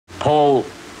Paul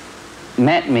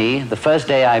met me the first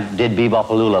day I did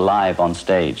Bebopaloola live on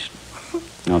stage,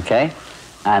 okay?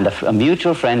 And a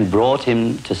mutual friend brought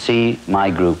him to see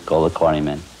my group called the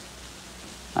Quarrymen.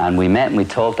 And we met and we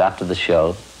talked after the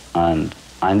show, and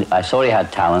I saw he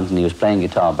had talent, and he was playing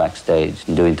guitar backstage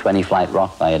and doing 20 Flight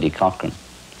Rock by Eddie Cochran.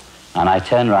 And I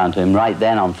turned around to him right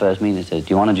then on first meeting and said, "Do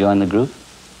you want to join the group?"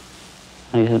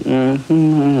 And he said,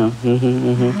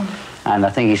 And I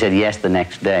think he said yes the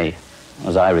next day,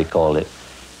 as I recall it.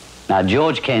 Now,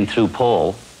 George came through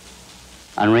Paul,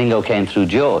 and Ringo came through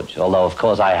George, although, of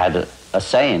course, I had a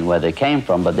say in where they came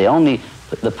from, but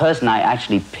the person I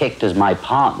actually picked as my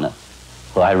partner,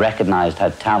 who I recognized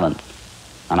had talent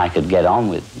and I could get on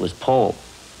with, was Paul.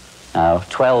 Now,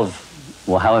 12,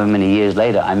 or however many years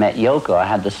later, I met Yoko. I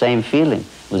had the same feeling.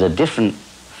 It was a different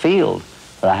field,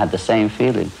 but I had the same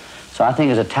feeling. So I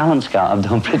think as a talent scout, I've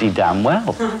done pretty damn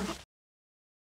well.